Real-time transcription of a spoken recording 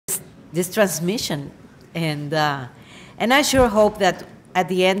this transmission. And I sure hope that at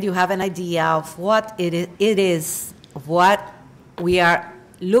the end you have an idea of what it is, of what we are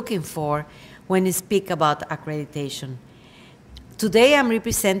looking for when we speak about accreditation. Today I'm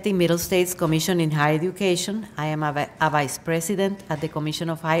representing Middle States Commission in Higher Education. I am a vice president at the Commission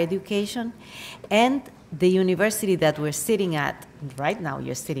of Higher Education, and the university that we're sitting at, right now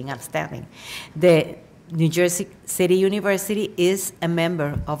you're sitting outstanding, the New Jersey City University is a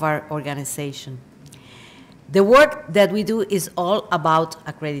member of our organization. The work that we do is all about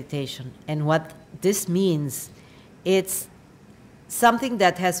accreditation, and what this means, it's something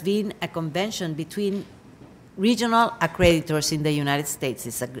that has been a convention between regional accreditors in the United States.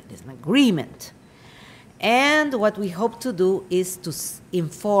 It's an agreement. And what we hope to do is to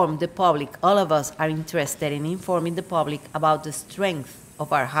inform the public. All of us are interested in informing the public about the strength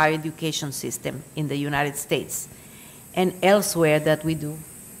of our higher education system in the United States and elsewhere that we do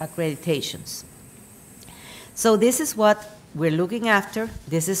accreditations. So this is what we're looking after.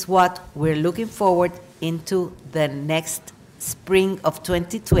 This is what we're looking forward into the next spring of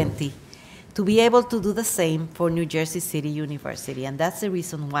 2020 to be able to do the same for New Jersey City University. And that's the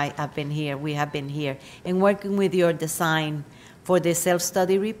reason why I've been here, we have been here, and working with your design for the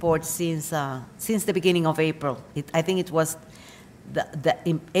self-study report since the beginning of April. I think it was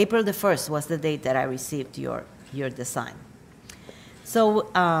April the 1st was the date that I received your design. So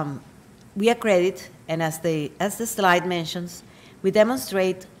we accredit, and as the slide mentions, we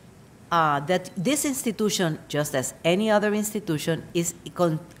demonstrate that this institution, just as any other institution, is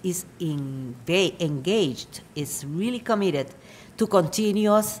engaged, is really committed to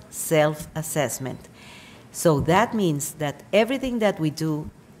continuous self-assessment. So that means that everything that we do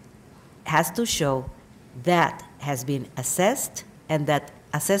has to show that has been assessed, and that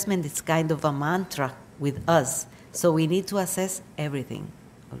assessment is kind of a mantra with us. So we need to assess everything,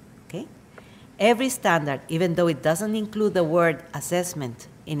 okay? Every standard, even though it doesn't include the word assessment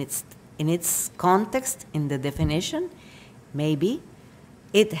in its context, in the definition, maybe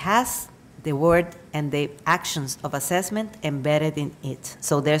it has the word and the actions of assessment embedded in it.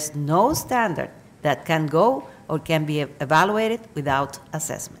 So there's no standard that can go or can be evaluated without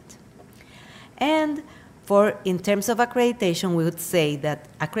assessment. And in terms of accreditation, we would say that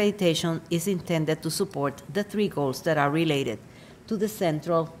accreditation is intended to support the three goals that are related to the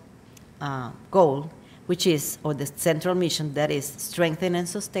central goal, which is, or the central mission, that is strengthen and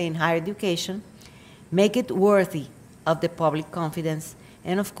sustain higher education, make it worthy of the public confidence,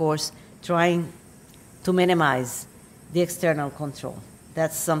 and of course, trying to minimize the external control.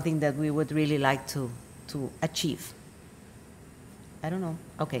 That's something that we would really like to achieve. I don't know.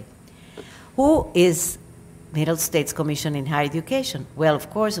 Okay. Who is Middle States Commission in Higher Education? Well, of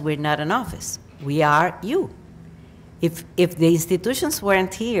course, we're not an office. We are you. If the institutions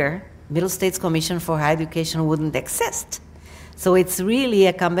weren't here, Middle States Commission for Higher Education wouldn't exist. So it's really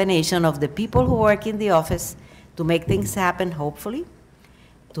a combination of the people who work in the office to make things happen, hopefully,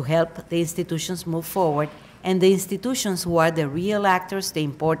 to help the institutions move forward, and the institutions who are the real actors, the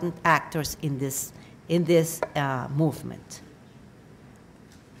important actors in this movement.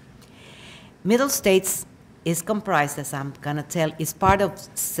 Middle States is comprised, as I'm going to tell, is part of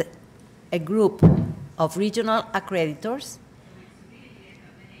a group of regional accreditors.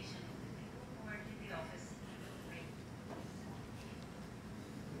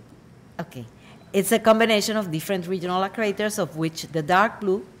 Okay. It's a combination of different regional accreditors, of which the dark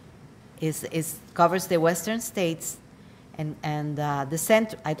blue covers the western states, and the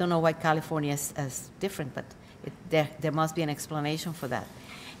center, I don't know why California is different, but there must be an explanation for that.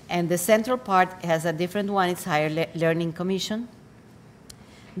 And the central part has a different one, it's Higher Learning Commission.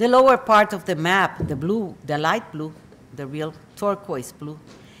 The lower part of the map, the blue, the light blue, the real turquoise blue,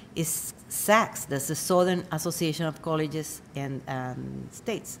 is SACS, that's the Southern Association of Colleges and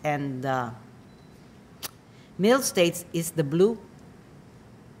States. And Middle States is the blue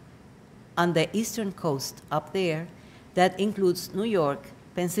on the eastern coast up there. That includes New York,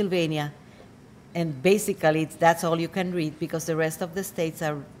 Pennsylvania, and basically that's all you can read because the rest of the states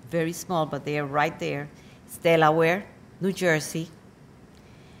are very small, but they are right there. It's Delaware, New Jersey,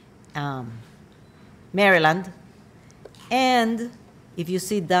 Maryland, and if you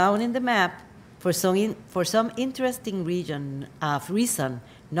see down in the map, for some interesting reason,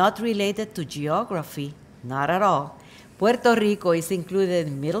 not related to geography, not at all, Puerto Rico is included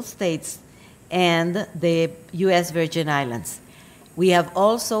in Middle States and the U.S. Virgin Islands. We have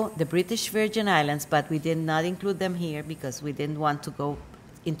also the British Virgin Islands, but we did not include them here because we didn't want to go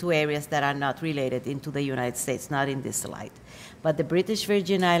into areas that are not related into the United States, not in this slide. But the British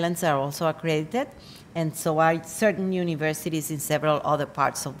Virgin Islands are also accredited, and so are certain universities in several other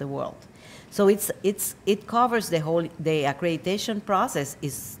parts of the world. So it covers the accreditation process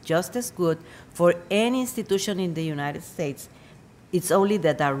is just as good for any institution in the United States. It's only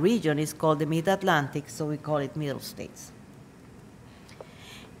that our region is called the Mid-Atlantic, so we call it Middle States.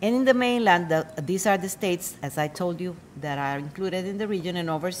 And in the mainland, these are the states, as I told you, that are included in the region, and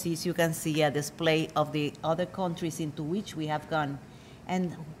overseas you can see a display of the other countries into which we have gone.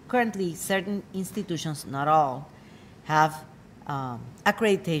 And currently, certain institutions, not all, have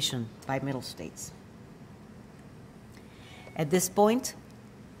accreditation by Middle States. At this point,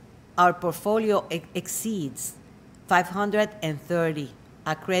 our portfolio exceeds 530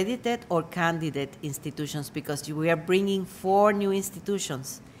 accredited or candidate institutions, because we are bringing 4 new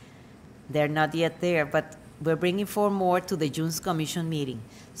institutions. They're not yet there, but we're bringing 4 more to the June's Commission meeting.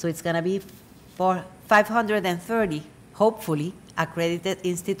 So it's going to be for 530, hopefully, accredited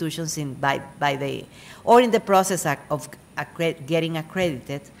institutions or in the process of getting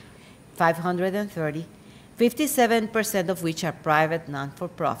accredited, 530, 57% of which are private,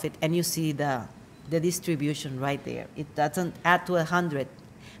 non-for-profit, and you see the distribution right there. It doesn't add to 100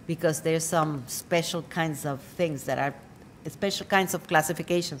 because there's some special kinds of things that are, special kinds of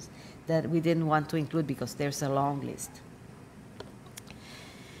classifications that we didn't want to include because there's a long list.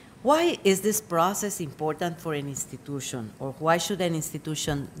 Why is this process important for an institution, or why should an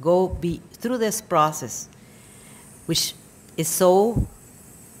institution go through this process, which is so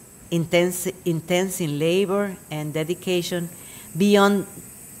intense in labor and dedication, beyond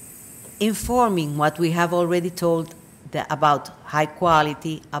informing what we have already told about high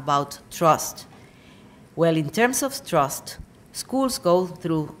quality, about trust? Well, in terms of trust, schools go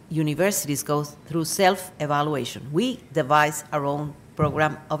through, universities go through self-evaluation. We devise our own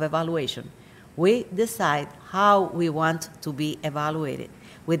program of evaluation. We decide how we want to be evaluated.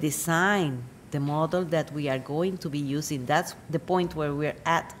 We design the model that we are going to be using. That's the point where we're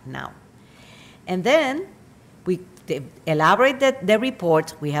at now. And then we elaborate the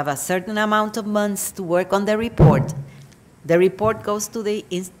report. We have a certain amount of months to work on the report. The report goes to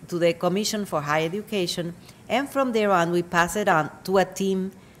the Commission for Higher Education, and from there on, we pass it on to a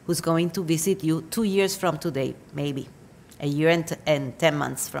team who's going to visit you 2 years from today, maybe, a year and 10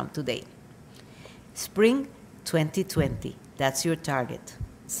 months from today. Spring 2020, that's your target.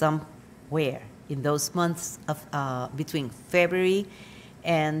 Somewhere in those months of between February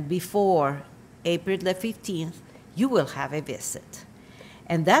and before April the 15th, you will have a visit.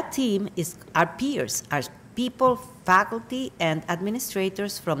 And that team is our peers, our people, faculty, and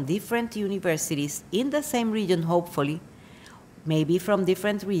administrators from different universities in the same region, hopefully, maybe from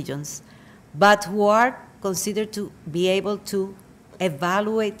different regions, but who are considered to be able to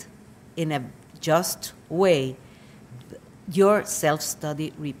evaluate in a just way your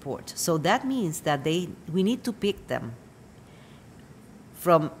self-study report. So that means that we need to pick them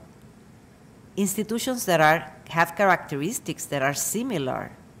from institutions that have characteristics that are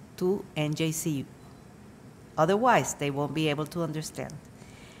similar to NJCU. Otherwise, they won't be able to understand.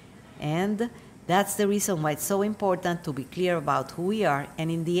 And that's the reason why it's so important to be clear about who we are. And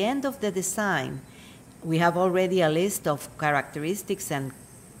in the end of the design, we have already a list of characteristics and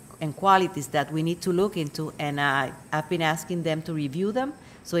qualities that we need to look into, and I've been asking them to review them.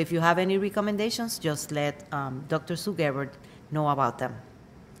 So if you have any recommendations, just let Dr. Sue Gebert know about them.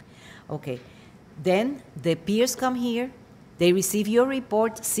 Okay, then the peers come here. They receive your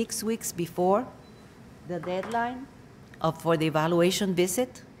report 6 weeks before the deadline for the evaluation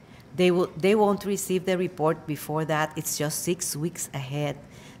visit. They won't receive the report before that. It's just 6 weeks ahead.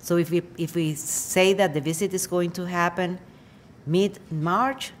 So if we say that the visit is going to happen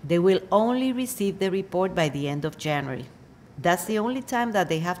mid-March, they will only receive the report by the end of January. That's the only time that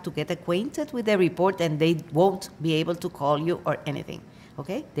they have to get acquainted with the report, and they won't be able to call you or anything,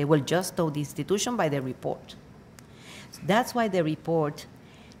 okay? They will just know the institution by the report. So that's why the report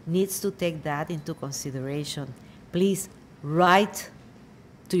needs to take that into consideration. Please write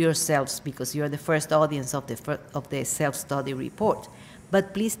to yourselves, because you're the first audience of the self-study report.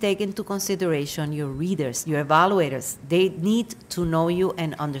 But please take into consideration your readers, your evaluators. They need to know you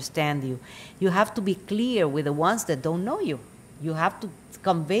and understand you. You have to be clear with the ones that don't know you. You have to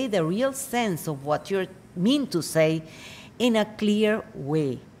convey the real sense of what you mean to say in a clear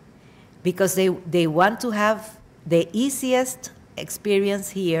way, because they want to have the easiest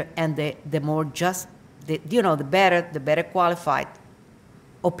experience here and the more just, the better qualified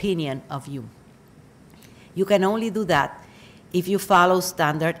opinion of you. You can only do that if you follow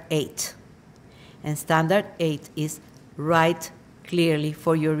Standard 8. And Standard 8 is write clearly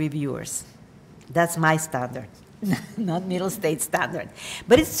for your reviewers. That's my standard, not Middle State standard.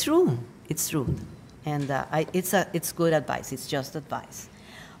 But it's true. It's true. And it's good advice. It's just advice.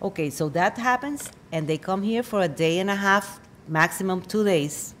 Okay, so that happens, and they come here for a day and a half, maximum 2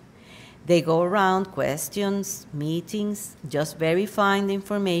 days. They go around, questions, meetings, just verifying the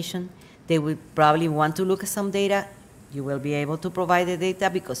information. They will probably want to look at some data. You will be able to provide the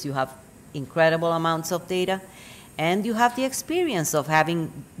data because you have incredible amounts of data, and you have the experience of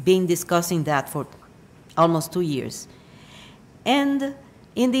having been discussing that for almost 2 years. And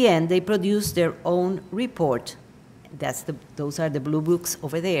in the end, they produce their own report. Those are the blue books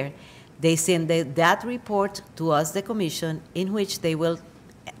over there. They send that report to us, the commission, in which they will,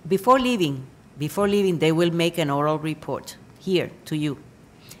 before leaving, they will make an oral report here to you.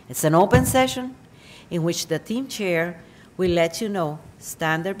 It's an open session in which the team chair will let you know,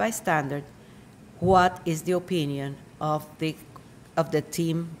 standard by standard, what is the opinion of the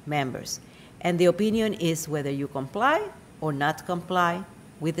team members. And the opinion is whether you comply or not comply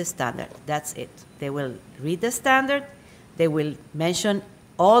with the standard. That's it. They will read the standard. They will mention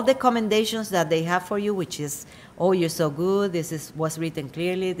all the commendations that they have for you, which is, oh, you're so good, was written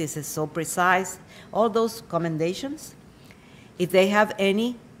clearly, this is so precise, all those commendations. If they have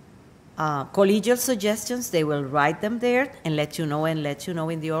any collegial suggestions, they will write them there and let you know in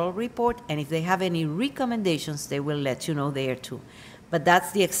the oral report. And if they have any recommendations, they will let you know there too. But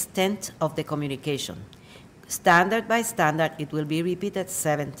that's the extent of the communication. Standard by standard, it will be repeated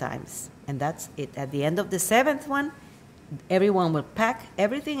 7 times. And that's it. At the end of the 7th one, everyone will pack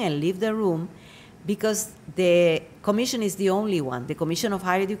everything and leave the room, because the commission is the only one, the Commission of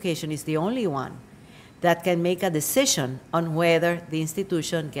Higher Education is the only one that can make a decision on whether the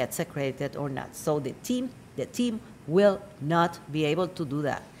institution gets accredited or not. So the team will not be able to do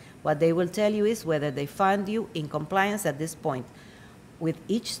that. What they will tell you is whether they find you in compliance at this point with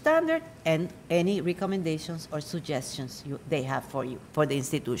each standard and any recommendations or suggestions they have for you, for the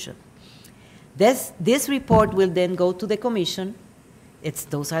institution. This report will then go to the commission.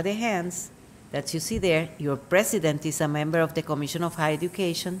 Those are the hands that you see there. Your president is a member of the Commission of Higher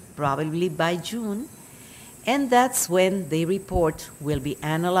Education, probably by June, and that's when the report will be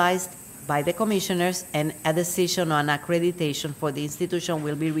analyzed by the commissioners and a decision on accreditation for the institution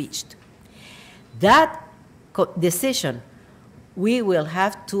will be reached. That decision we will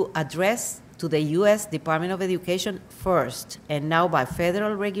have to address to the U.S. Department of Education first, and now by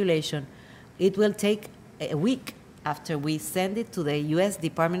federal regulation, it will take a week after we send it to the U.S.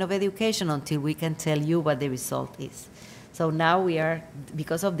 Department of Education until we can tell you what the result is. So now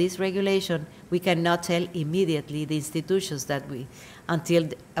because of this regulation, we cannot tell immediately the institutions until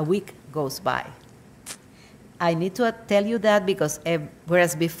a week goes by. I need to tell you that because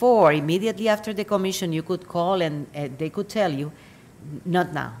whereas before, immediately after the commission, you could call and they could tell you,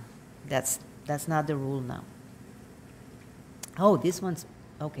 not now. That's not the rule now. Oh, this one's,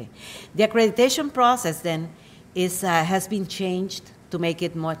 okay. The accreditation process then has been changed to make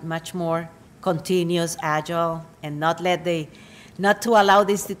it much more continuous, agile, and not to allow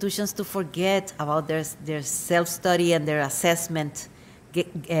the institutions to forget about their self-study and their assessment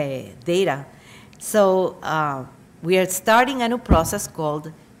data. So we are starting a new process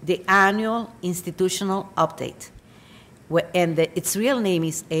called the Annual Institutional Update. And its real name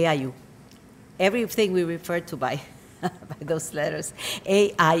is AIU. Everything we refer to by those letters,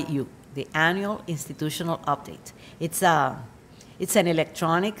 AIU, the Annual Institutional Update. It's an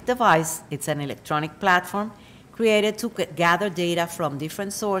electronic device. It's an electronic platform created to gather data from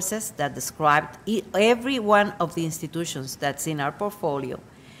different sources that describe every one of the institutions that's in our portfolio.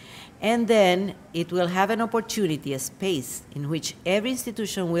 And then it will have an opportunity, a space, in which every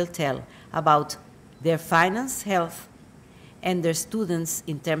institution will tell about their finance health and their students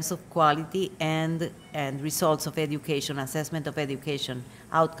in terms of quality and results of education, assessment of education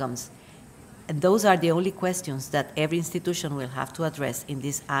outcomes. And those are the only questions that every institution will have to address in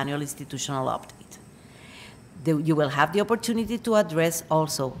this annual institutional update. You will have the opportunity to address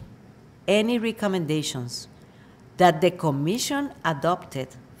also any recommendations that the commission adopted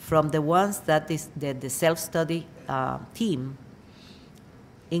from the ones that the self-study team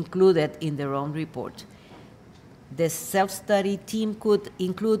included in their own report. The self-study team could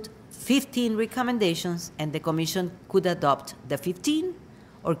include 15 recommendations, and the commission could adopt the 15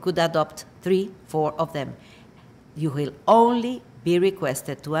 or could adopt 3, 4 of them. You will only be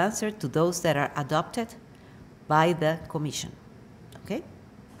requested to answer to those that are adopted by the commission. Okay?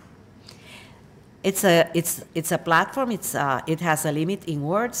 It's a platform. It has a limit in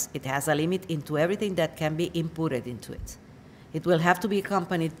words. It has a limit into everything that can be inputted into it. It will have to be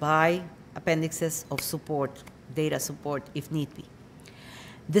accompanied by appendixes of support, data support, if need be.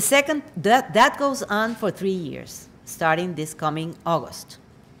 That goes on for 3 years, starting this coming August.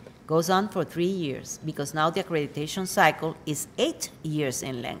 Goes on for 3 years, because now the accreditation cycle is 8 years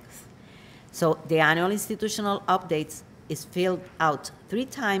in length. So the annual institutional updates is filled out 3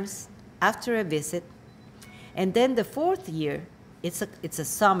 times after a visit, and then the 4th year, it's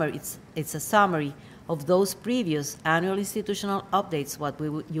a summary of those previous annual institutional updates, what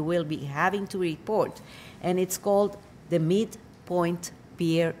you will be having to report, and it's called the midpoint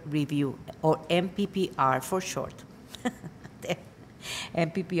peer review, or MPPR for short.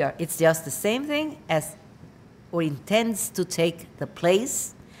 MPPR. It's just the same thing as, or intends to take the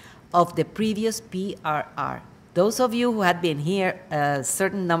place of the previous PRR. Those of you who had been here a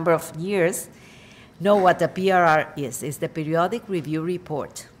certain number of years know what the PRR is. It's the Periodic Review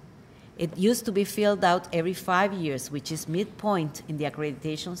Report. It used to be filled out every 5 years, which is midpoint in the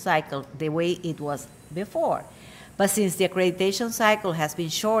accreditation cycle, the way it was before. But since the accreditation cycle has been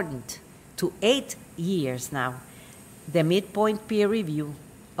shortened to 8 years now, the midpoint peer review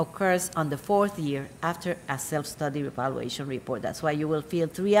occurs on the 4th year after a self-study evaluation report. That's why you will fill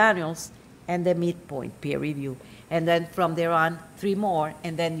 3 annuals and the midpoint peer review. And then from there on, 3 more,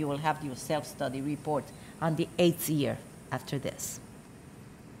 and then you will have your self-study report on the 8th year after this.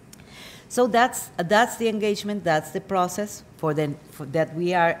 So that's the engagement, that's the process for that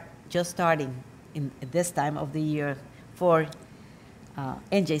we are just starting in this time of the year for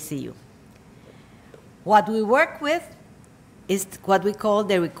NJCU. What we work with is what we call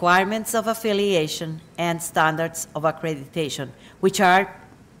the requirements of affiliation and standards of accreditation, which are,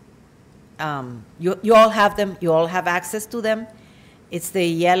 you all have them, you all have access to them. It's the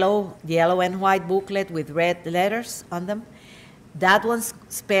yellow and white booklet with red letters on them. That one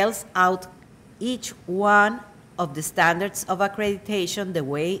spells out each one of the standards of accreditation, the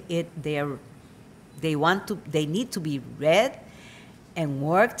way they need to be read and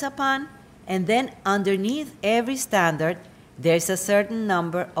worked upon, and then underneath every standard, there's a certain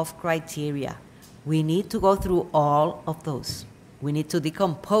number of criteria. We need to go through all of those. We need to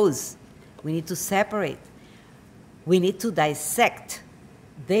decompose. We need to separate. We need to dissect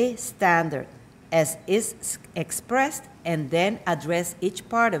the standard as is expressed and then address each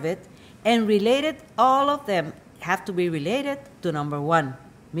part of it, and related, all of them have to be related to number 1,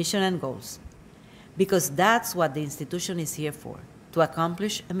 mission and goals, because that's what the institution is here for, to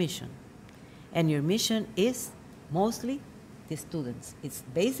accomplish a mission. And your mission is mostly the students. It's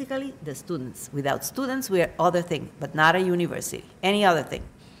basically the students. Without students, we are other thing, but not a university, any other thing.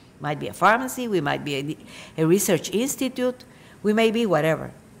 Might be a pharmacy, we might be a research institute, we may be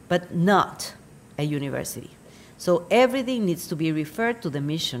whatever, but not a university. So everything needs to be referred to the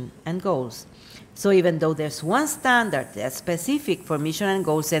mission and goals. So even though there's one standard that's specific for mission and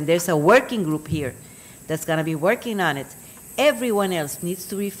goals, and there's a working group here that's going to be working on it, everyone else needs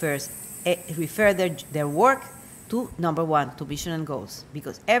to refer their work to number 1, to mission and goals,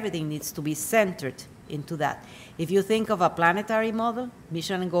 because everything needs to be centered into that. If you think of a planetary model,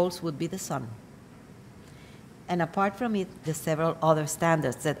 mission and goals would be the sun. And apart from it, there's several other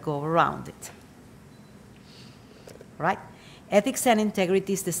standards that go around it. Right? Ethics and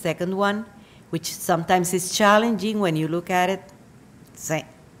integrity is the second one, which sometimes is challenging when you look at it,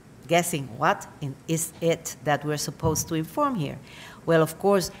 guessing what is it that we're supposed to inform here. Well, of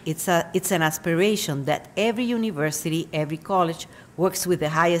course, it's an aspiration that every university, every college works with the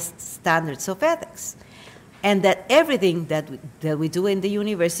highest standards of ethics, and that everything that we do in the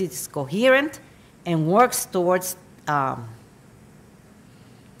university is coherent and works towards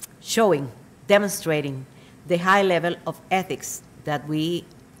demonstrating the high level of ethics that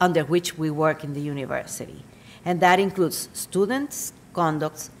under which we work in the university. And that includes students,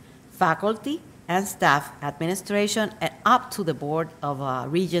 conduct, faculty, and staff, administration, and up to the board of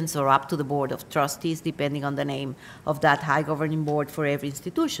regents or up to the board of trustees, depending on the name of that high governing board for every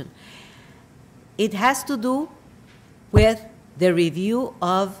institution. It has to do with the review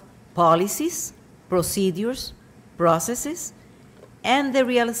of policies, procedures, processes, and the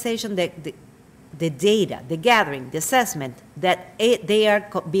realization that the data, the gathering, the assessment, that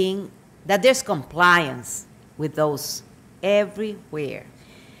there's compliance with those everywhere.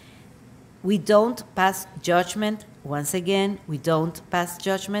 We don't pass judgment, once again, we don't pass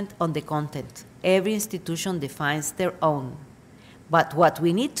judgment on the content. Every institution defines their own. But what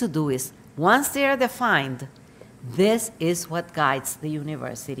we need to do is, once they are defined, this is what guides the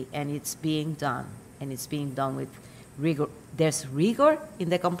university, and it's being done. And it's being done with rigor. There's rigor in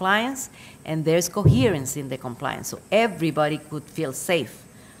the compliance, and there's coherence in the compliance. So everybody could feel safe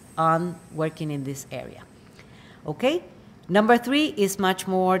on working in this area. Okay? Number 3 is much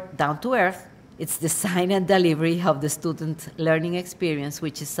more down to earth. It's design and delivery of the student learning experience,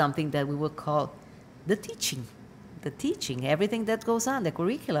 which is something that we will call the teaching. The teaching, everything that goes on, the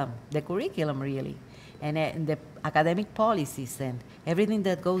curriculum really, and the academic policies and everything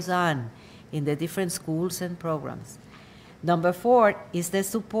that goes on in the different schools and programs. Number 4 is the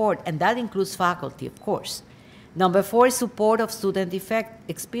support, and that includes faculty, of course. Number 4 is support of student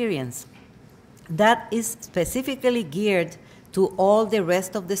experience. That is specifically geared to all the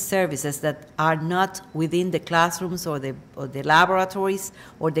rest of the services that are not within the classrooms or the laboratories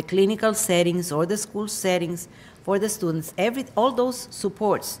or the clinical settings or the school settings for the students. All those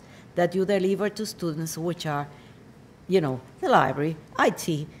supports that you deliver to students, which are, the library,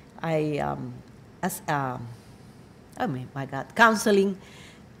 IT, counseling,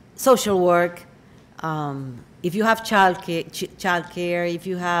 social work, if you have child care, if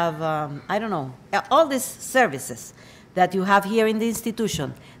you have, all these services that you have here in the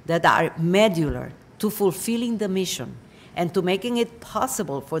institution that are medular to fulfilling the mission and to making it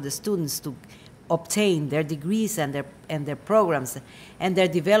possible for the students to obtain their degrees and their programs and their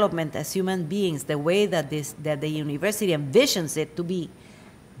development as human beings the way that the university envisions it to be.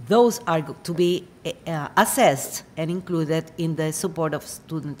 Those are to be assessed and included in the support of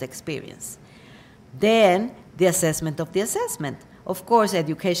student experience. Then the assessment of the assessment. Of course,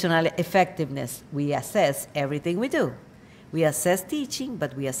 educational effectiveness. We assess everything we do. We assess teaching,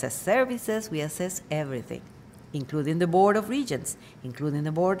 but we assess services, we assess everything, including the Board of Regents, including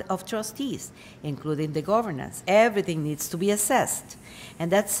the Board of Trustees, including the governance. Everything needs to be assessed.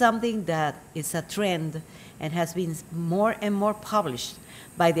 And that's something that is a trend and has been more and more published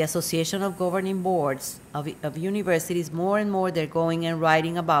by the Association of Governing Boards of Universities. More and more they're going and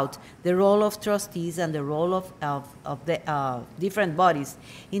writing about the role of trustees and the role of the different bodies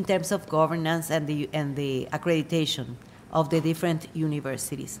in terms of governance and the accreditation of the different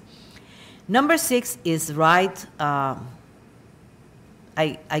universities. Number 6 is I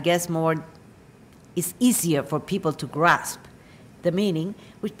guess it's easier for people to grasp the meaning,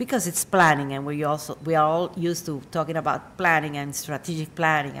 because it's planning, and we are all used to talking about planning and strategic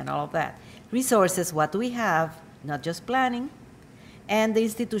planning and all of that. Resources, what do we have, not just planning, and the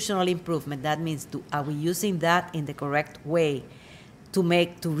institutional improvement. That means, are we using that in the correct way to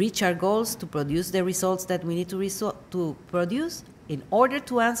reach our goals, to produce the results that we need to produce? In order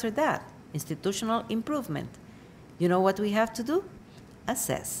to answer that, institutional improvement, you know what we have to do?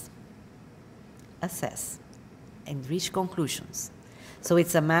 Assess, and reach conclusions. So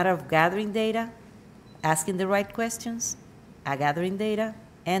it's a matter of gathering data, asking the right questions, gathering data,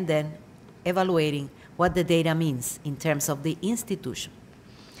 and then evaluating what the data means in terms of the institution.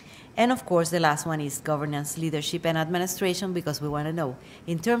 And of course, the last one is governance, leadership, and administration, because we want to know,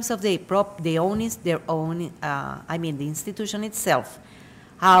 in terms of the institution itself,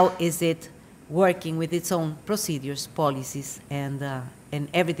 how is it working with its own procedures, policies, and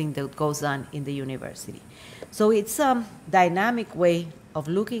everything that goes on in the university. So it's a dynamic way of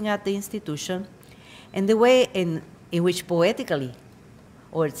looking at the institution, and the way in which poetically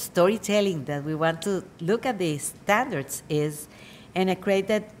or storytelling that we want to look at the standards is an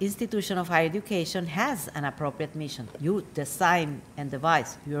accredited institution of higher education has an appropriate mission. You design and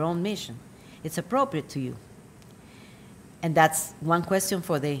devise your own mission. It's appropriate to you. And that's one question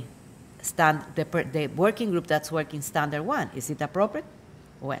for the working group that's working standard 1. Is it appropriate?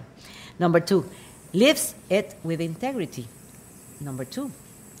 Well, number 2, lives it with integrity. Number 2,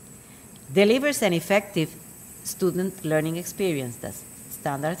 delivers an effective student learning experience. That's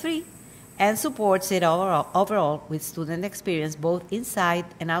standard 3, and supports it overall with student experience both inside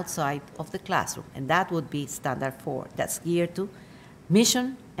and outside of the classroom. And that would be standard 4. That's geared to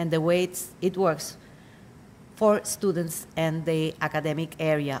mission and the way it works for students and the academic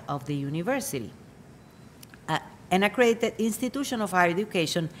area of the university. An accredited institution of higher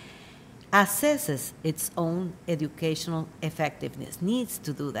education assesses its own educational effectiveness, needs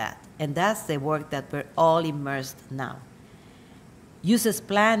to do that, and that's the work that we're all immersed now. Uses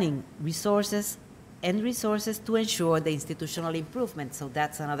planning, resources to ensure the institutional improvement. So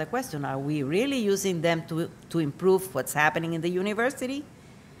that's another question. Are we really using them to improve what's happening in the university?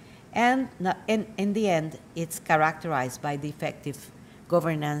 And in the end, it's characterized by the effective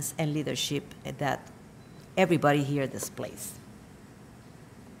governance and leadership that everybody here displays.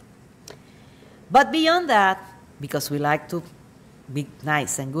 But beyond that, because we like to be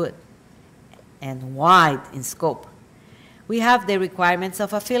nice and good and wide in scope, we have the requirements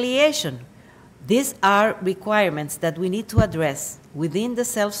of affiliation. These are requirements that we need to address within the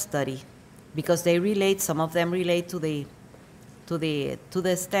self-study because they relate, some of them relate to the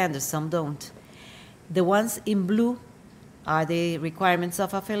standards, some don't. The ones in blue are the requirements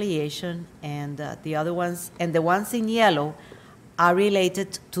of affiliation, and the other ones, and the ones in yellow are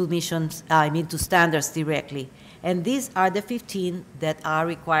related to missions, to standards directly. And these are the 15 that are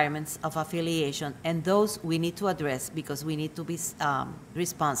requirements of affiliation, and those we need to address because we need to be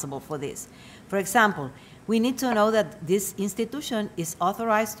responsible for this. For example, we need to know that this institution is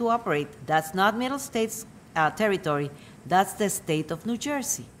authorized to operate. That's not Middle States territory, that's the state of New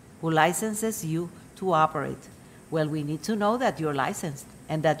Jersey, who licenses you to operate. Well, we need to know that you're licensed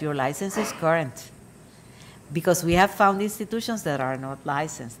and that your license is current, because we have found institutions that are not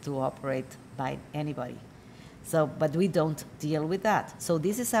licensed to operate by anybody. So, but we don't deal with that. So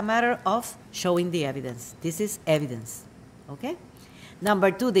this is a matter of showing the evidence. This is evidence, okay? Number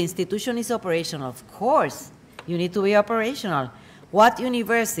 2, the institution is operational. Of course, you need to be operational. What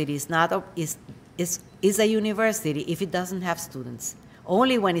university is not is a university if it doesn't have students?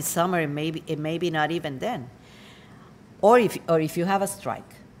 Only when it's summer, it may be not even then. Or if you have a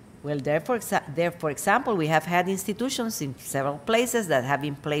strike. Well, for example, we have had institutions in several places that have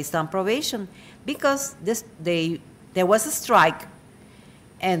been placed on probation because there was a strike,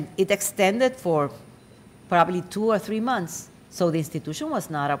 and it extended for probably 2 or 3 months. So the institution was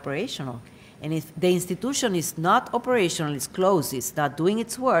not operational. And if the institution is not operational, it's closed, it's not doing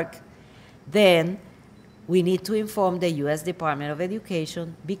its work, then we need to inform the U.S. Department of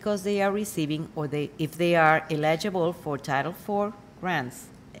Education because they are receiving, or if they are eligible for Title IV grants.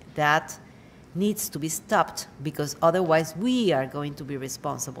 That needs to be stopped because otherwise we are going to be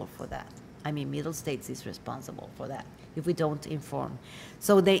responsible for that. Middle States is responsible for that if we don't inform.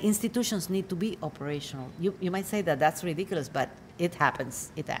 So the institutions need to be operational. You might say that that's ridiculous, but it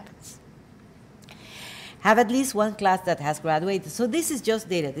happens. It happens. Have at least one class that has graduated. So this is just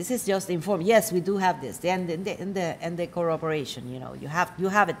data. This is just inform. Yes, we do have this. And the corroboration, you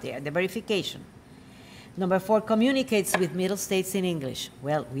have it there, the verification. Number 4, communicates with Middle States in English.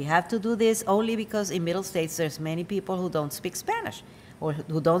 Well, we have to do this only because in Middle States there's many people who don't speak Spanish, or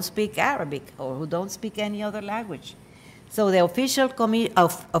who don't speak Arabic, or who don't speak any other language. So the official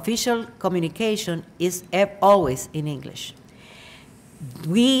communication is always in English.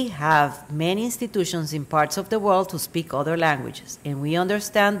 We have many institutions in parts of the world who speak other languages, and we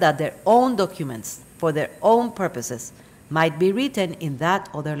understand that their own documents, for their own purposes, might be written in that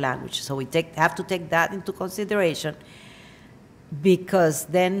other language. So we have to take that into consideration, because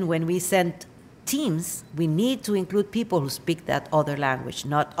then when we send teams, we need to include people who speak that other language.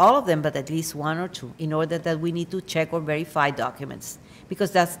 Not all of them, but at least 1 or 2, in order that we need to check or verify documents.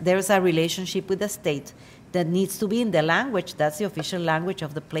 Because there's a relationship with the state that needs to be in the language. That's the official language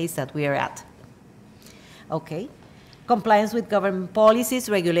of the place that we are at. Okay. Compliance with government policies,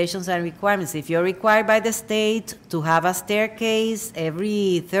 regulations, and requirements. If you're required by the state to have a staircase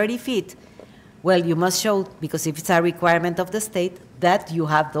every 30 feet, well, you must show, because if it's a requirement of the state, that you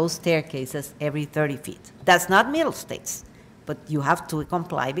have those staircases every 30 feet. That's not Middle States, but you have to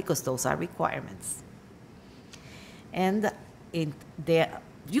comply because those are requirements. And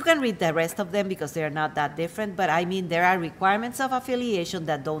you can read the rest of them because they're not that different, but there are requirements of affiliation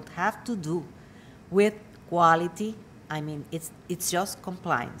that don't have to do with quality. It's just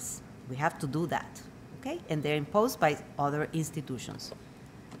compliance. We have to do that, okay? And they're imposed by other institutions.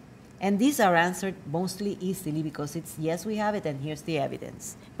 And these are answered mostly easily because it's, yes, we have it, and here's the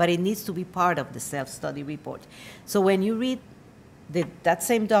evidence. But it needs to be part of the self-study report. So when you read that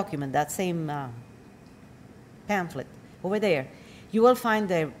same document, that same pamphlet over there, you will find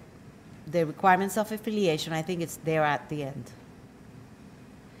the requirements of affiliation. I think it's there at the end.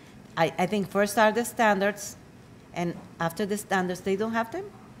 I think first are the standards, and after the standards, they don't have them?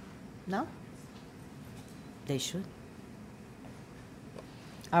 No? They should.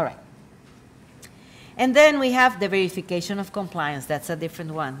 All right. And then we have the verification of compliance. That's a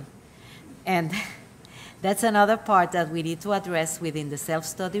different one. And that's another part that we need to address within the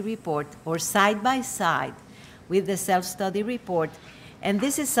self-study report, or side by side with the self-study report. And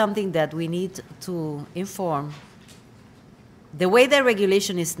this is something that we need to inform. The way the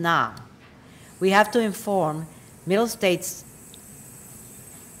regulation is now, we have to inform Middle States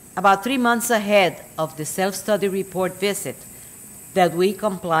about 3 months ahead of the self-study report visit that we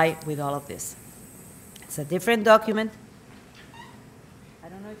comply with all of this. It's a different document. I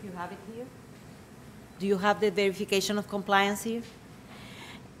don't know if you have it here. Do you have the verification of compliance here?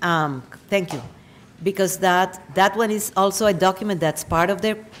 Thank you. Because that one is also a document that's part of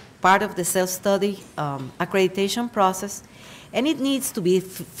the self-study accreditation process, and it needs to be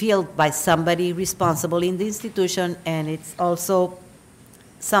filled by somebody responsible in the institution, and it's also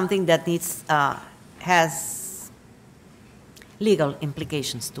something that has legal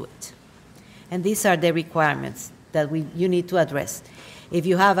implications to it. And these are the requirements that you need to address. If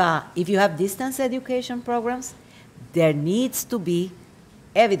you have distance education programs, there needs to be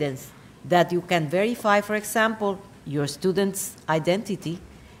evidence that you can verify, for example, your student's identity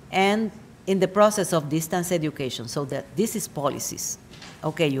and in the process of distance education, so that this is policies.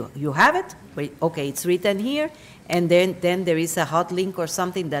 Okay, you have it, okay, it's written here, and then there is a hot link or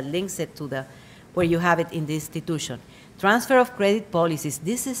something that links it to where you have it in the institution. Transfer of credit policies,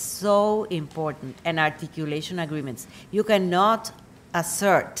 this is so important, and articulation agreements. You cannot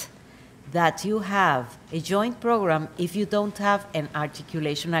assert that you have a joint program if you don't have an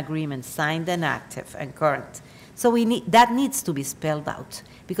articulation agreement signed and active and current. So that needs to be spelled out,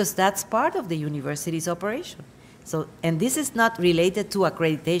 because that's part of the university's operation. So, and this is not related to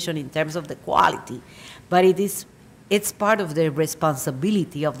accreditation in terms of the quality, but it's part of the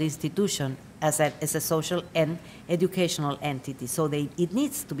responsibility of the institution as a social and educational entity. So it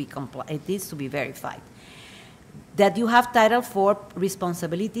needs to be it needs to be verified. That you have Title IV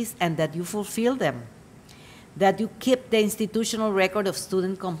responsibilities and that you fulfill them. That you keep the institutional record of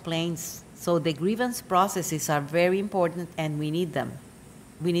student complaints. So the grievance processes are very important, and we need them.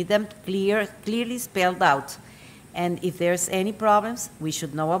 We need them clearly spelled out. And if there's any problems, we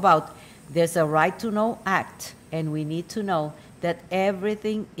should know about. There's a Right to Know Act, and we need to know that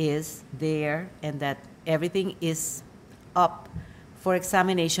everything is there and that everything is up for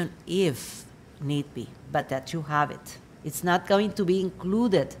examination if need be, but that you have it. It's not going to be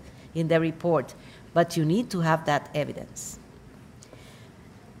included in the report, but you need to have that evidence.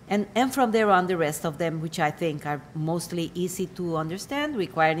 And from there on, the rest of them, which I think are mostly easy to understand,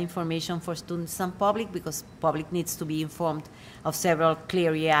 require information for students and public, because public needs to be informed of several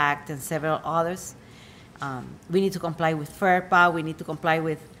Clery Act and several others. We need to comply with FERPA. We need to comply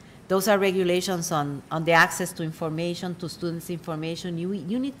with, those are regulations on the access to information, to students' information.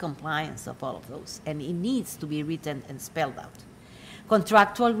 You need compliance of all of those, and it needs to be written and spelled out.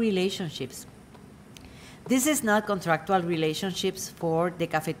 Contractual relationships. This is not contractual relationships for the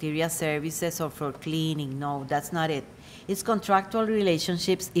cafeteria services or for cleaning. No, that's not it. It's contractual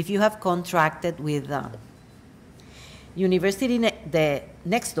relationships if you have contracted with university, the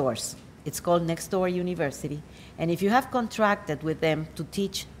next doors. It's called Next Door University. And if you have contracted with them to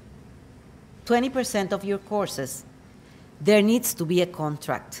teach 20% of your courses, there needs to be a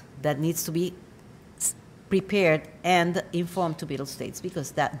contract that needs to be prepared and informed to Middle States,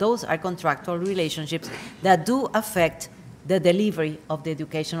 because those are contractual relationships that do affect the delivery of the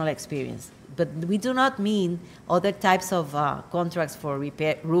educational experience. But we do not mean other types of contracts for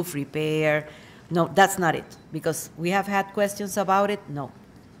repair, roof repair. No, that's not it, because we have had questions about it. No,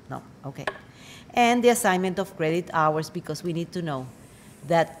 okay. And the assignment of credit hours, because we need to know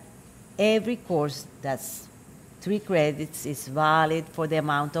that every course that's 3 credits is valid for the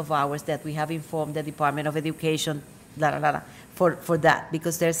amount of hours that we have informed the Department of Education, for that,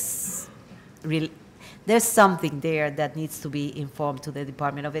 because there's something there that needs to be informed to the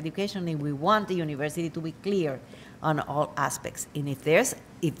Department of Education, and we want the university to be clear on all aspects. And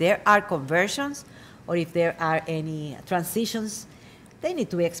if there are conversions or if there are any transitions, they need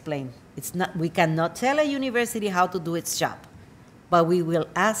to be explained. We cannot tell a university how to do its job, but we will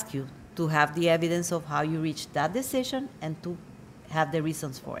ask you to have the evidence of how you reached that decision and to have the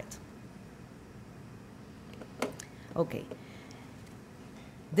reasons for it. Okay.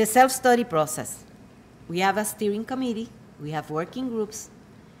 The self-study process. We have a steering committee, we have working groups,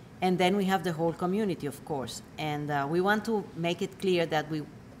 and then we have the whole community, of course. And we want to make it clear that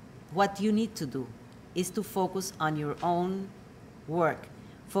what you need to do is to focus on your own work,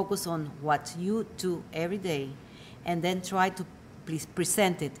 focus on what you do every day, and then try to please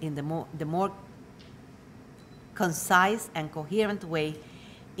present it in the more concise and coherent way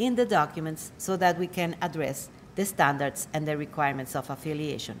in the documents, so that we can address the standards and the requirements of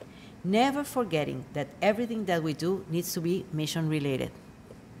affiliation. Never forgetting that everything that we do needs to be mission related,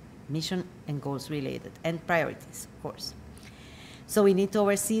 mission and goals related, and priorities, of course. So we need to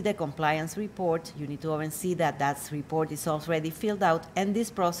oversee the compliance report. You need to oversee that report is already filled out, and this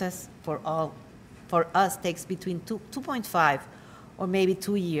process for us takes between 2.5 or maybe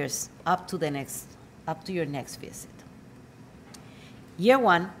 2 years up to your next visit. Year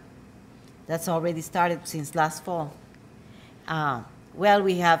 1, that's already started since last fall. Well,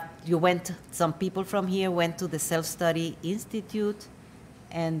 some people from here went to the Self-Study Institute,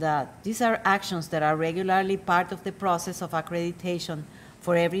 and these are actions that are regularly part of the process of accreditation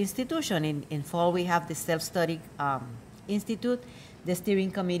for every institution. In fall, we have the Self-Study Institute. The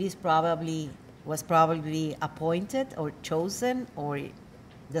steering committee was probably appointed or chosen or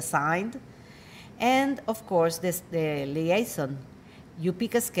designed. And of course, the liaison. you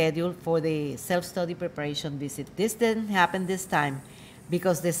pick a schedule for the self-study preparation visit. This didn't happen this time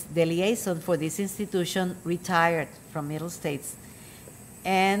because the liaison for this institution retired from Middle States.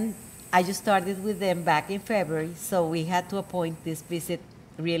 And I just started with them back in February, so we had to appoint this visit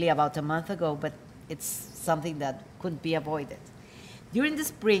really about a month ago, but it's something that couldn't be avoided. During the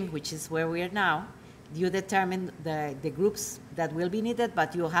spring, which is where we are now, you determine the groups that will be needed,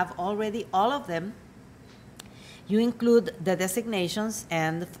 but you have already all of them. You include the designations,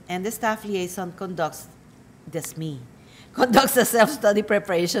 and the staff liaison conducts the SME, conducts a self-study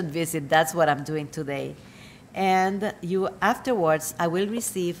preparation visit. That's what I'm doing today. And you afterwards, I will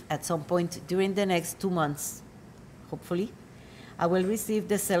receive at some point during the next 2 months, hopefully, I will receive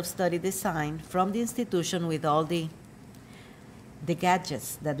the self-study design from the institution with all the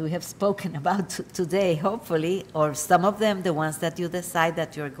gadgets that we have spoken about today, hopefully, or some of them, the ones that you decide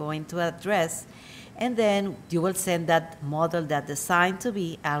that you're going to address. And then you will send that model, that design to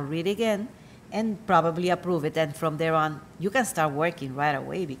me. I'll read again and probably approve it. And from there on, you can start working right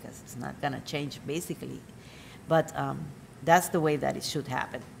away because it's not going to change basically. But that's the way that it should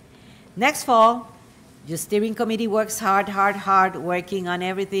happen. Next fall, your steering committee works hard, working on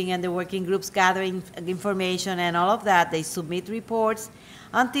everything, and the working groups gathering information and all of that. They submit reports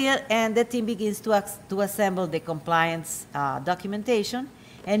and the team begins to assemble the compliance documentation.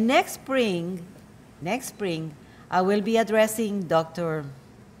 And next spring, I will be addressing Dr.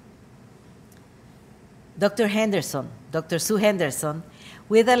 Henderson, Dr. Sue Henderson,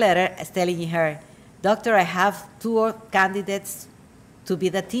 with a letter telling her, Doctor, I have 2 candidates to be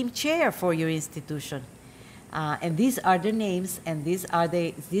the team chair for your institution. And these are the names, and this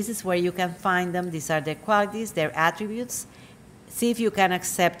is where you can find them. These are their qualities, their attributes. See if you can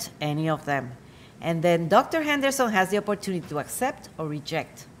accept any of them. And then Dr. Henderson has the opportunity to accept or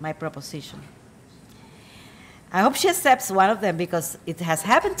reject my proposition. I hope she accepts one of them because it has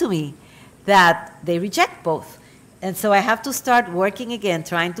happened to me that they reject both. And so I have to start working again,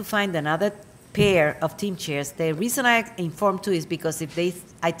 trying to find another pair of team chairs. The reason I inform too is because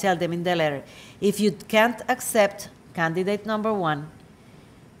I tell them in the letter, if you can't accept candidate number 1,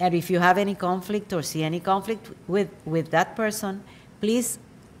 and if you have any conflict or see any conflict with that person, please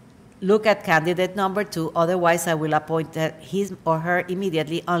look at candidate number 2. Otherwise, I will appoint his or her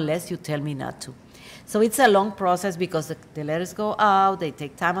immediately unless you tell me not to. So it's a long process because the letters go out, they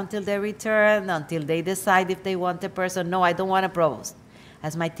take time until they return, until they decide if they want a person. No, I don't want a provost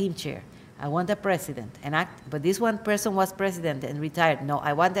as my team chair. I want a president, but this one person was president and retired. No,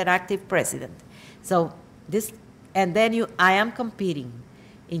 I want an active president. So this, and then I am competing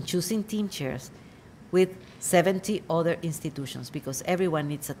in choosing team chairs with 70 other institutions because everyone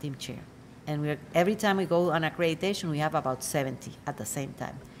needs a team chair. And every time we go on accreditation, we have about 70 at the same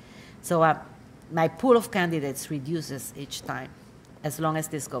time. So my pool of candidates reduces each time as long as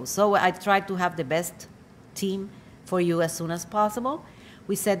this goes. So I try to have the best team for you as soon as possible.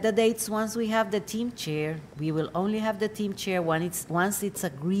 We set the dates once we have the team chair. We will only have the team chair once it's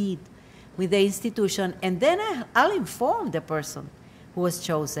agreed with the institution, and then I'll inform the person who was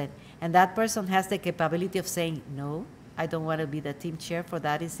chosen. And that person has the capability of saying, no, I don't want to be the team chair for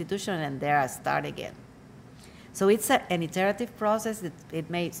that institution, and there I start again. So it's an iterative process. It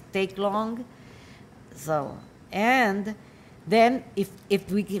may take long. So, and then if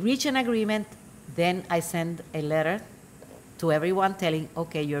we reach an agreement, then I send a letter to everyone telling,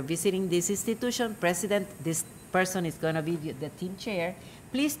 okay, you're visiting this institution, president, this person is going to be the team chair.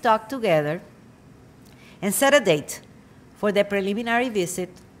 Please talk together and set a date for the preliminary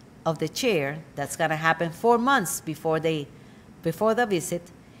visit of the chair. That's going to happen 4 months before the visit,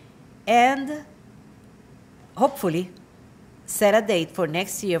 and hopefully set a date for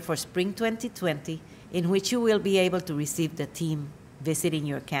next year, for spring 2020, in which you will be able to receive the team visiting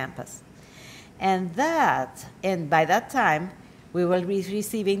your campus. And by that time, we will be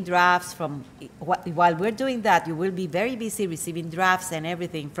receiving drafts from, while we're doing that, you will be very busy receiving drafts and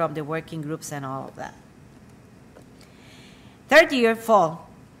everything from the working groups and all of that. Third year, fall,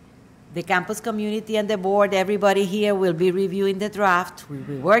 the campus community and the board, everybody here will be reviewing the draft. We'll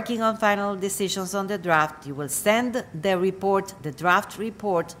be working on final decisions on the draft. You will send the report, the draft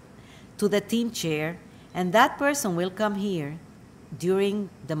report, to the team chair, and that person will come here during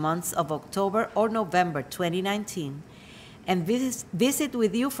the months of October or November 2019 and visit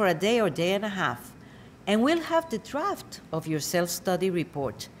with you for a day or day and a half. And we'll have the draft of your self-study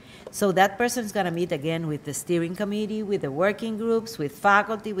report. So that person is going to meet again with the steering committee, with the working groups, with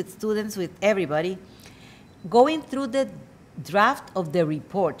faculty, with students, with everybody, going through the draft of the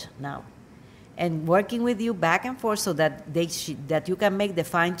report now. and working with you back and forth so that that you can make the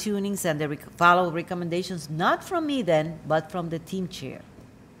fine tunings and the follow recommendations, not from me then, but from the team chair.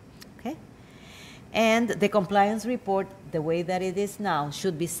 Okay? And the compliance report, the way that it is now,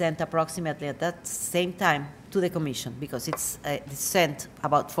 should be sent approximately at that same time to the commission, because it's sent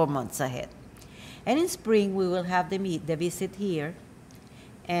about 4 months ahead. And in spring, we will have the visit here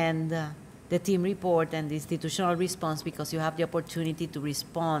and the team report and the institutional response, because you have the opportunity to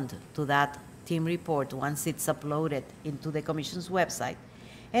respond to that team report once it's uploaded into the commission's website.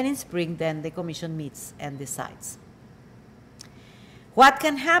 And in spring, then the commission meets and decides. What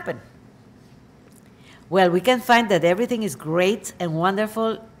can happen? Well, we can find that everything is great and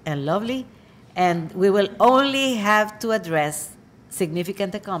wonderful and lovely, and we will only have to address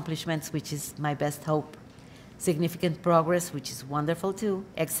significant accomplishments, which is my best hope, significant progress, which is wonderful too,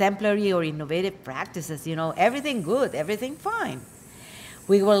 exemplary or innovative practices, you know, everything good, everything fine.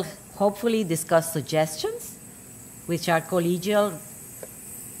 We will hopefully discuss suggestions, which are collegial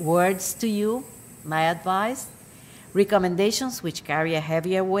words to you, my advice, recommendations, which carry a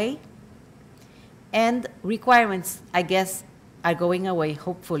heavier weight, and requirements, I guess, are going away,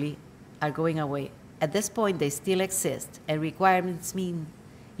 hopefully, are going away. At this point, they still exist, and requirements mean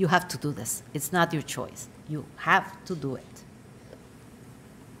you have to do this. It's not your choice. You have to do it.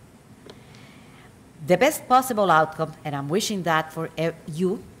 The best possible outcome, and I'm wishing that for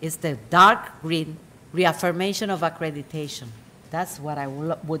you, is the dark green reaffirmation of accreditation. That's what I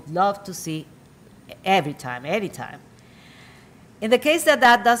would love to see every time, anytime. In the case that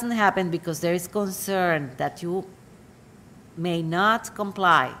that doesn't happen because there is concern that you may not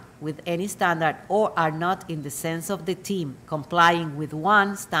comply with any standard or are not, in the sense of the team, complying with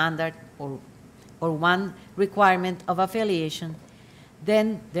one standard or one requirement of affiliation,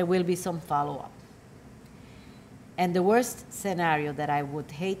 then there will be some follow-up. And the worst scenario that I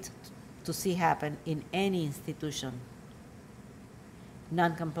would hate to see happen in any institution,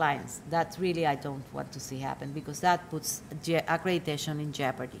 non-compliance. That really I don't want to see happen, because that puts accreditation in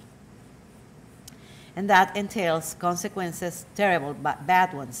jeopardy. And that entails consequences, terrible,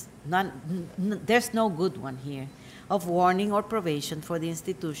 bad ones. There's no good one here, of warning or probation for the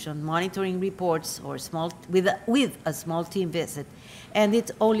institution, monitoring reports, or with a small team visit. And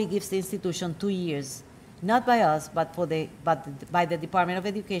it only gives the institution 2 years, not by us, but by the Department of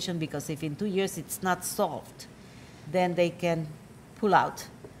Education, because if in 2 years it's not solved, then they can pull out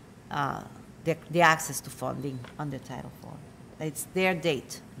the access to funding under Title IV. It's their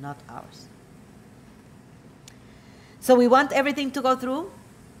date, not ours. So we want everything to go through,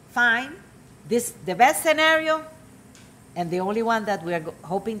 fine. The best scenario, and the only one that we're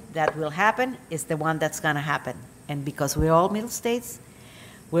hoping that will happen, is the one that's going to happen. And because we're all Middle States,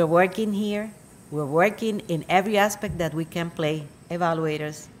 we're working here, we're working in every aspect that we can play,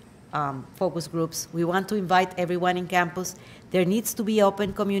 evaluators, focus groups. We want to invite everyone in campus. There needs to be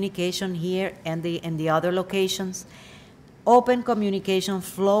open communication here and the other locations. Open communication,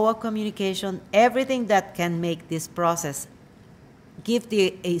 flow of communication, everything that can make this process, give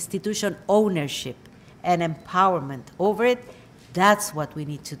the institution ownership and empowerment over it. That's what we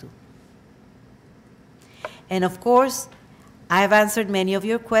need to do. And of course, I've answered many of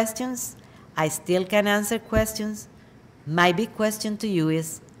your questions. I still can answer questions. My big question to you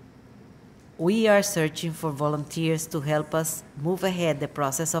is, we are searching for volunteers to help us move ahead the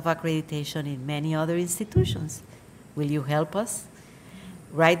process of accreditation in many other institutions. Will you help us?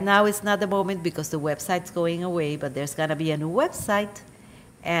 Right now it's not the moment because the website's going away, but there's going to be a new website.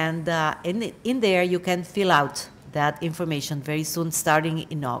 And in there you can fill out that information very soon, starting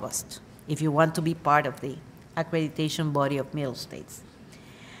in August, if you want to be part of the accreditation body of Middle States.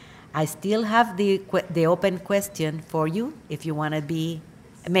 I still have the open question for you if you want to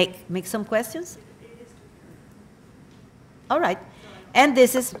make some questions. All right. And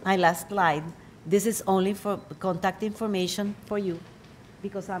this is my last slide. This is only for contact information for you,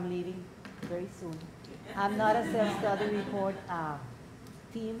 because I'm leaving very soon. I'm not a self-study report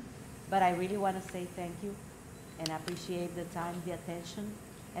team, but I really want to say thank you and appreciate the time, the attention,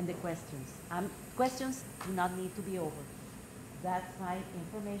 and the questions. Questions do not need to be over. That's my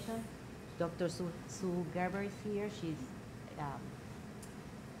information. Dr. Sue Gerber is here.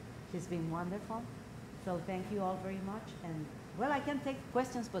 She's been wonderful. So thank you all very much. And well, I can take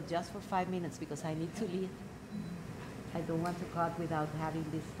questions, but just for 5 minutes because I need to leave. I don't want to cut without having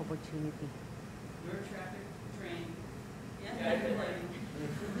this opportunity. You're traffic trained. Yeah.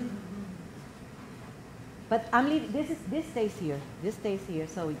 But I'm leaving. This stays here. This stays here,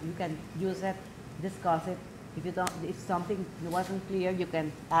 so you can use it, discuss it. If something wasn't clear, you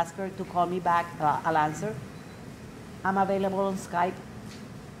can ask her to call me back. I'll answer. I'm available on Skype.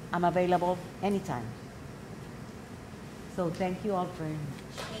 I'm available anytime. So thank you all very much.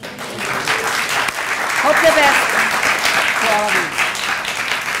 Hope the best to all of you.